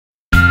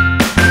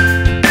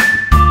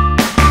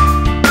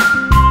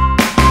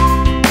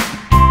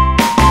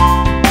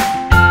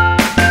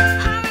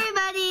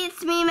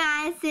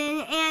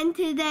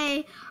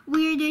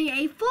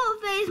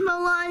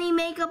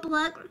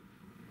look.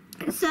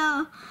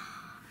 So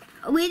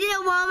we did a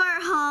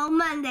Walmart haul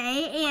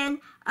Monday, and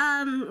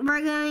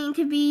we're going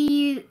to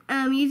be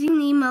using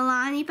the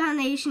Milani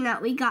foundation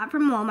that we got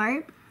from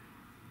Walmart.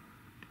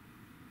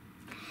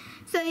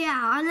 So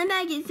yeah, on the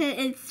bag it said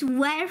it's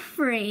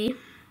sweat-free,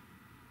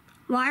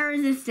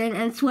 water-resistant,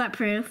 and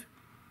sweat-proof.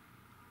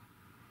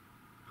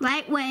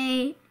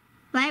 Lightweight,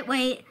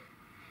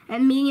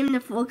 and medium to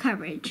full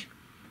coverage.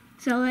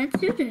 So let's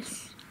do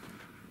this.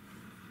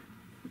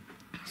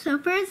 So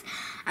first,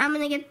 I'm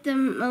going to get the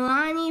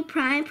Milani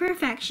Prime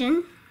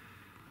Perfection.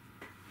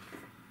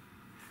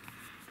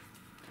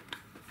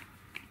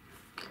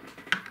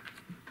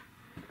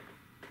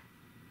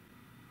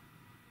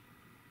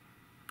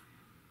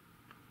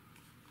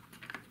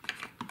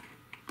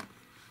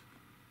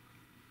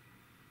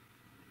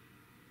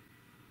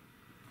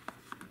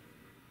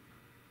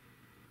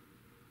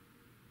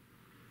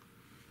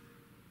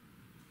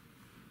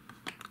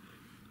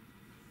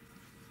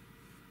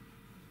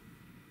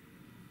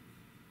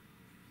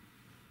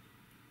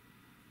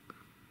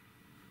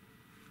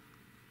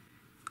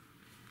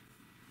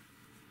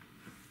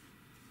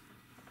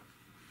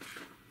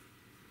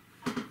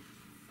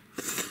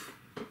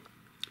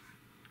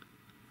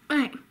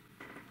 Alright,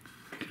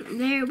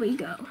 there we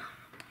go.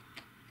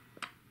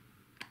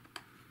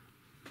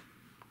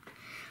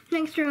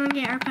 Next we're going to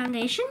get our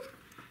foundation.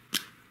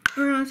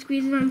 We're going to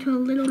squeeze it onto a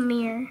little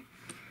mirror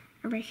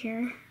over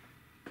here.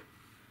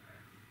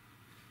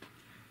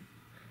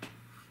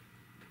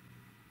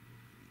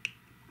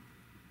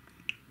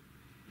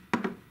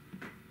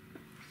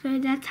 So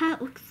that's how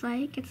it looks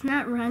like. It's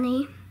not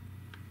runny.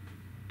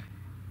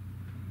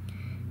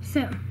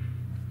 So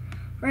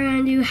we're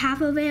going to do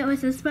half of it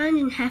with a sponge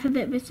and half of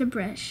it with a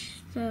brush.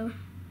 So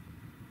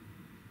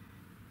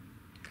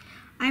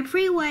I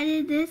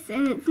pre-wetted this,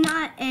 and it's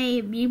not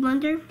a beauty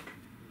blender.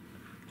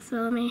 So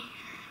let me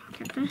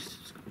get this.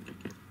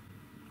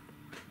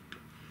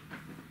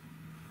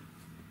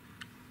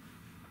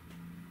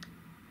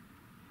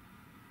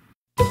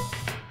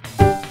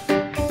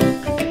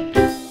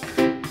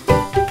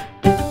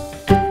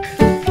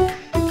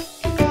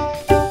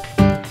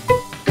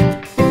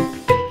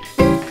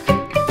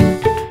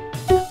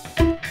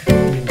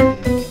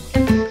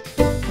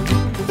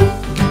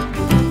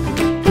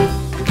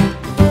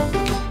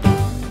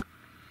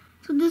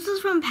 This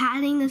is from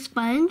patting the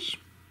sponge,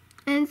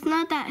 and it's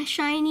not that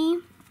shiny.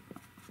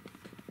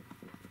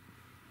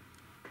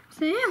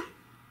 So yeah,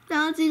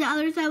 now let's do the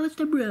other side with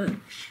the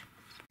brush.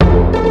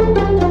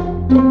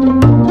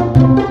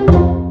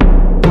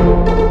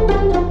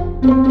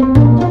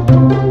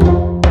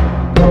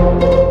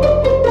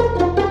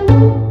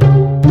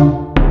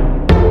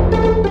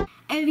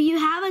 If you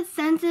have a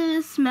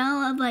sensitive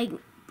smell of like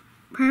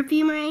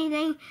perfume or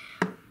anything,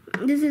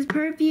 this is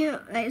perfume.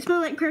 It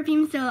smells like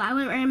perfume, so I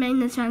wouldn't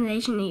recommend this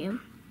foundation to you.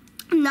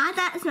 Not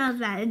that it smells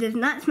bad. It does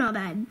not smell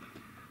bad.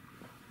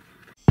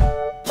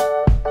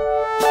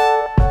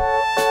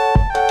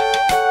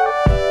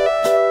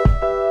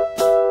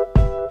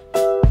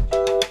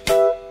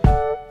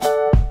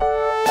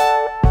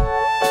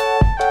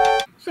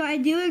 So I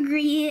do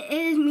agree, it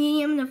is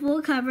medium to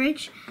full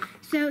coverage.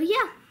 So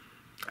yeah,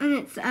 and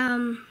it's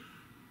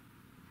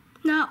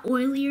not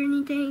oily or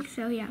anything.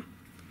 So yeah.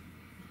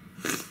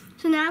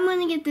 So now I'm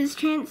going to get this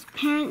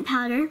transparent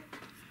powder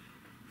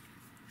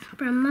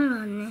from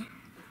Milan.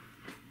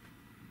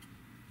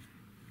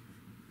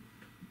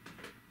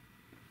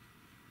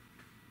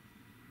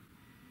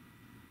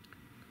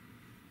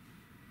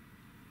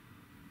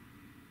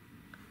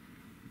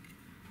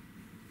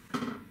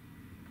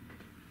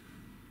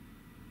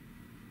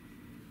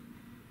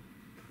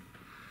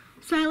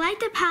 So I like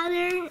the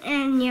powder,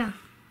 and yeah.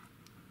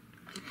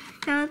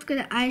 Now let's go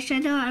to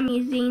eyeshadow. I'm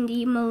using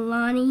the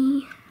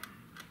Milani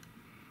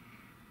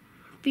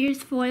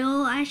Fierce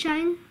Foil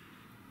Eyeshine.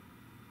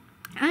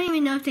 I don't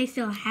even know if they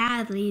still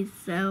have these,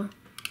 so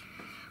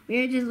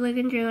we were just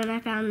looking through and I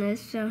found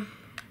this. So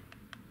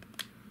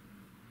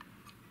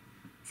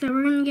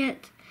we're gonna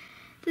get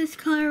this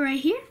color right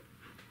here.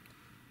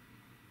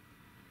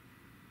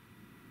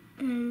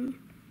 And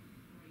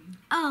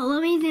oh,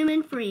 let me zoom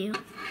in for you.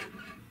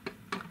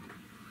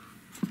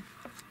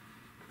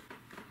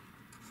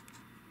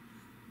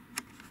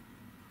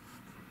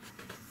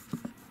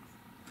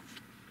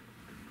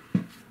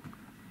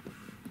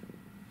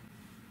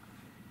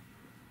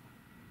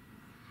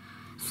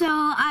 So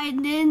I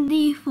did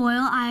the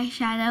foil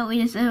eyeshadow.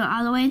 We just did it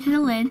all the way to the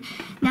lid.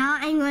 Now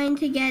I'm going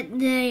to get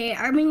the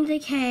Urban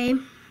Decay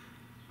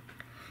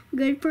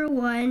Good for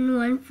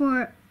One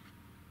for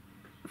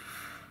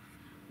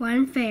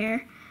One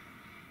Fair.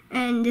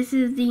 And this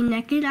is the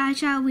Naked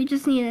eyeshadow. We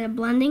just needed a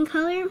blending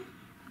color.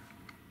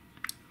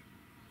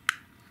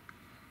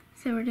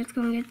 So we're just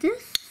going to get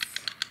this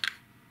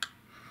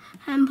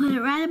and put it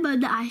right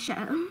above the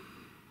eyeshadow.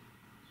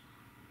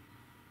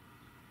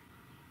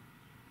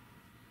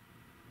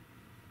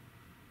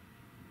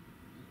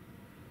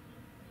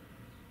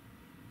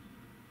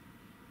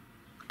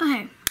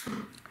 Okay,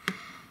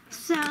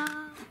 so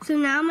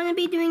now I'm going to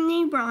be doing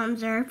the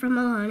bronzer from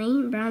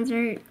Milani,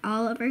 bronzer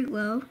all over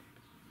glow.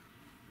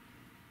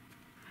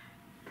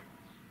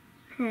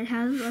 Here's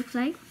how it looks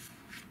like.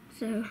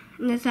 So,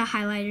 and it's a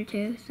highlighter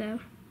too, so.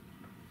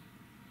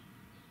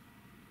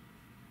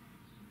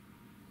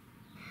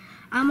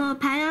 I'm gonna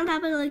pat it on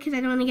top of the lid because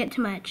I don't want to get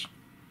too much.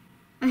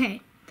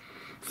 Okay.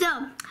 So,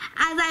 as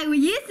I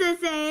used to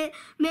say it,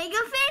 make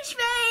a fish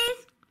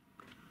face.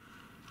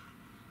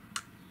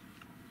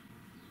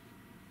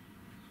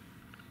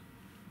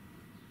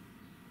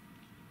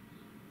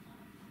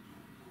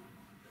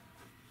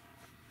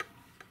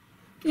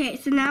 Okay,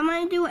 so now I'm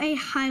going to do a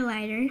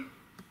highlighter.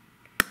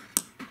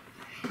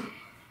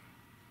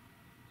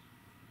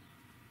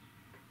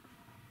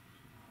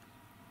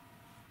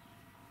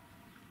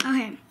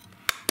 Okay,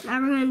 now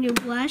we're going to do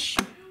blush.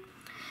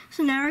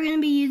 So now we're going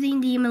to be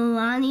using the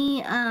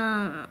Milani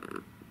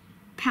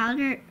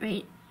powder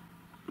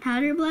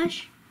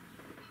blush.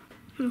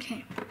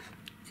 Okay,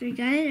 so we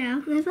got it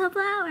out. There's a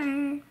flower.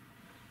 And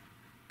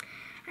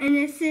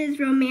this is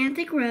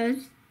Romantic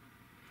Rose.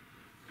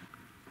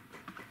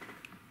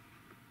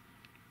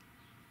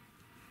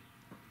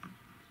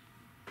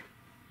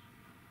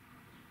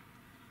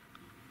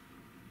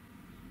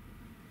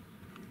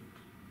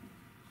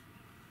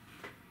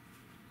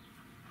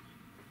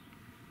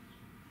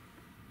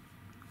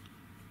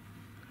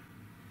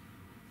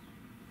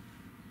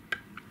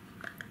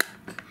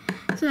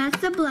 So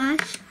that's the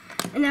blush,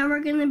 and now we're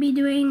going to be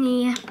doing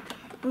the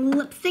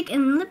lipstick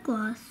and lip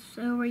gloss.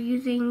 So we're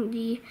using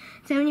the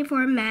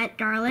 74 Matte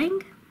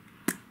Darling.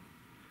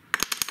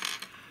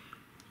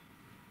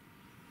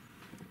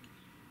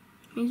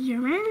 Let me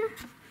zoom in.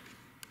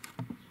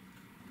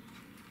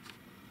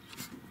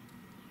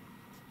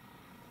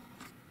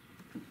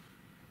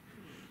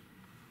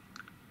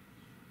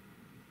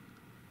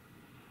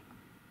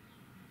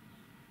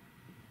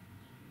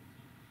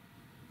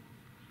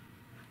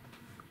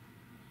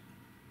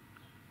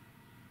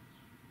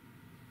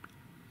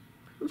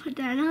 Put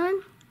that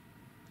on.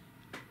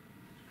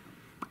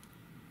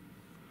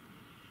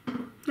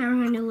 Now we're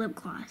going to do lip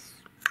gloss.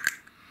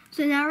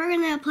 So now we're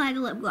going to apply the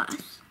lip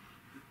gloss.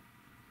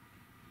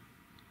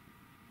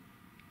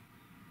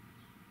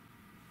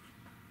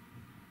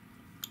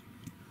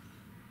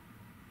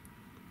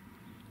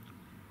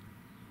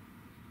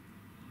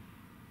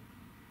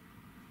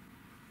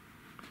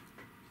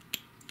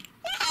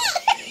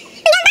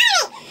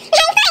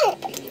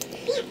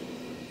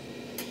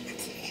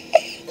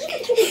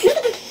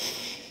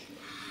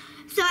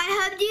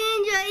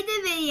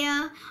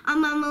 On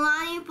my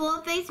Milani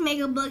full face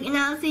makeup look, and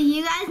I'll see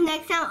you guys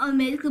next time on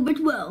Makeup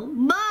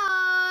 12. Bye!